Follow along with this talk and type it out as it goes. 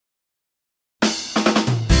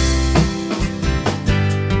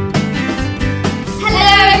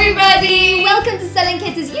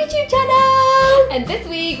And this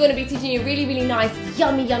week we're going to be teaching you a really, really nice,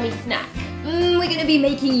 yummy, yummy snack. We're going to be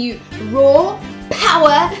making you raw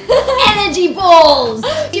power energy balls.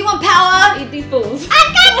 Do you want power? Eat these balls.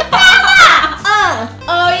 I got the power!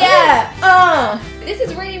 Oh yeah! This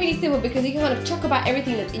is really, really simple because you can kind of chuck about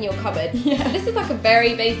everything that's in your cupboard. Yeah. So this is like a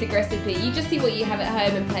very basic recipe. You just see what you have at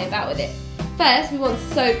home and play about with it. First, we want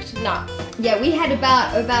soaked nuts. Yeah, we had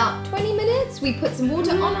about 20 minutes. We put some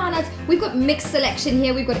water on our nuts. We've got mixed selection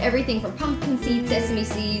here. We've got everything from pumpkin seeds, sesame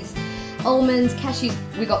seeds, almonds, cashews.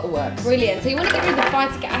 We got the works. Brilliant. So you want to get rid of the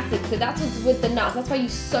phytic acid. So that's what's with the nuts. That's why you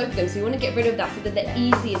soak them. So you want to get rid of that so that they're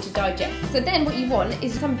easier to digest. So then what you want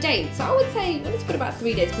is some dates. So I would say, let's put about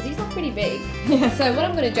 3 days because these are pretty big. Yeah. So what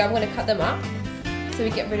I'm going to do, I'm going to cut them up so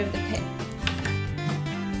we get rid of the pit.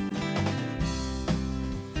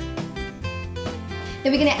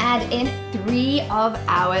 Then we're going to add in 3 of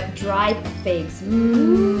our dried figs.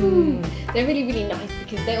 They're really, really nice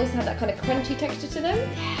because they also have that kind of crunchy texture to them.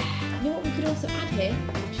 You know what we could also add here?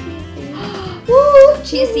 Chia seeds. Woo!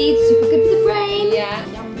 Chia seeds, super good for the brain. Yeah,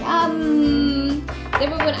 yum, Yum. Then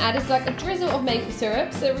what we're going to add is like a drizzle of maple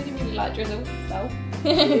syrup. So I really, really like drizzle. So.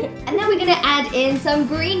 And then we're going to add in some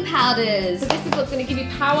green powders. So this is what's going to give you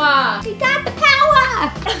power. We got the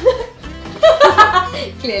power!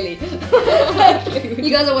 Clearly. You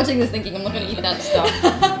guys are watching this thinking, I'm not going to eat that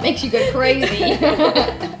stuff. Makes you go crazy.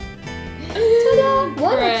 Ta-da! 1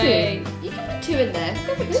 or 2? You can put 2 in there.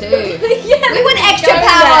 Go for 2. Yeah, We want extra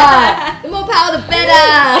power! The more power, the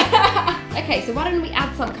better! Okay, so why don't we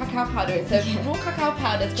add some cacao powder in? So raw cacao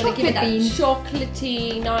powder is going to give it that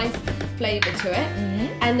chocolatey, nice flavour to it.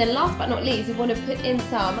 And then last but not least, we want to put in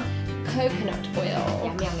some coconut oil.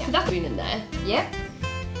 Yum, yum, yum. So that's in there. Yep.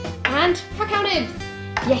 And cacao nibs.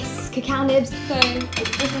 Yes, cacao nibs. So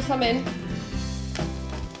drizzle some in.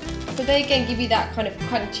 So they again give you that kind of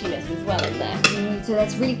crunchiness as well in there. So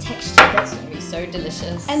that's really textured. That's going to be so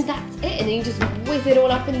delicious. And that's it. And then you just whiz it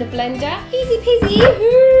all up in the blender. Easy peasy.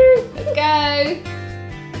 Woohoo! Let's go.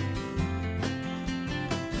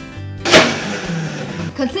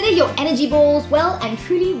 Consider your energy balls well and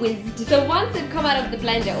truly whizzed. So once they've come out of the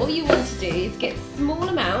blender, all you want to do is get small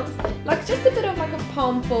amounts, like just a bit of like a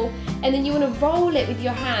palmful, and then you want to roll it with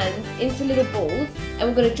your hands into little balls, and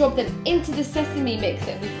we're going to drop them into the sesame mix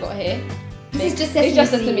that we've got here. This is just It's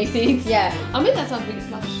just sesame seeds. Yeah. I mean, that sounds really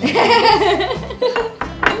plush.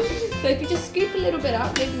 So if you just scoop a little bit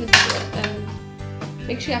up, maybe with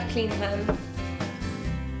make sure you have clean hands.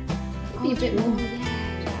 Maybe a bit more.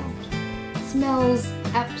 Smells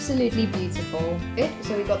absolutely beautiful. Good.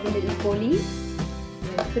 So we got the little bollies.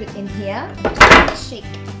 Put it in here. Shake.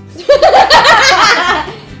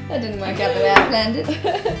 That didn't work out the way I planned it.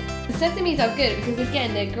 The sesames are good because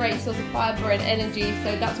again they're a great source of fibre and energy,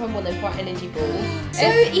 so that's why I want them for energy balls. So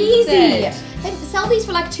easy. And sell these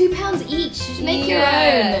for like £2 each. Just make your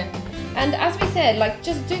own. And as we said, like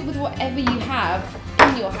just do it with whatever you have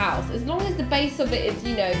in your house. As long as the base of it is,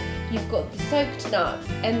 you know, you've got the soaked nuts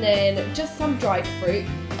and then just some dried fruit,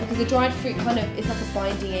 because the dried fruit kind of is like a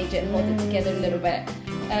binding agent and holds it together a little bit.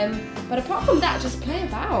 But apart from that, just play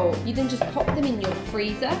about. You then just pop them in your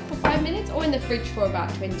freezer for 5 minutes or in the fridge for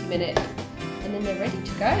about 20 minutes. And then they're ready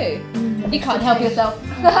to go. You can't help yourself.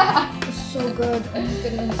 It's so good. Oh my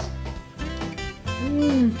goodness.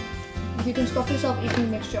 If you can stop yourself eating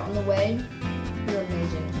mixture on the way, you're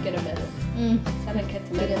amazing. Get a medal. Cel&Keta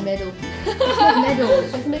Get a medal. medal. It's not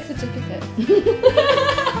medals. Just make certificates.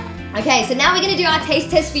 Okay, so now we're going to do our taste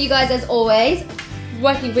test for you guys as always.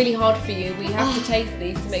 Working really hard for you. We have to taste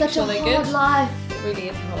these to make sure they're good. Such a hard life. It really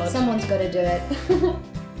is hard. Someone's got to do it.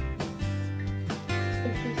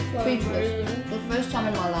 Speechless. The first time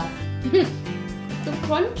in my life. So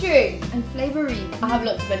crunchy. And flavoury. I have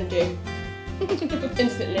lots of energy.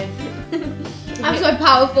 Instantly. I'm so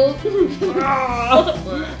powerful.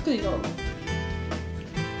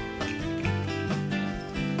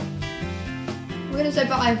 We're going to say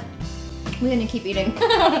bye. We're going to keep eating.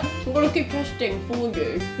 I'm going to keep testing for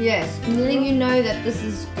you. Yes, and letting you know that this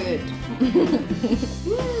is good.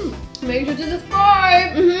 Make sure to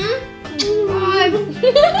subscribe. Bye.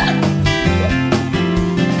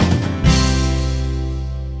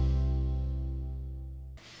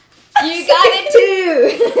 You got it too!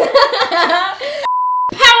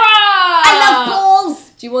 Power! I love balls!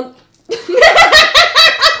 Do you want...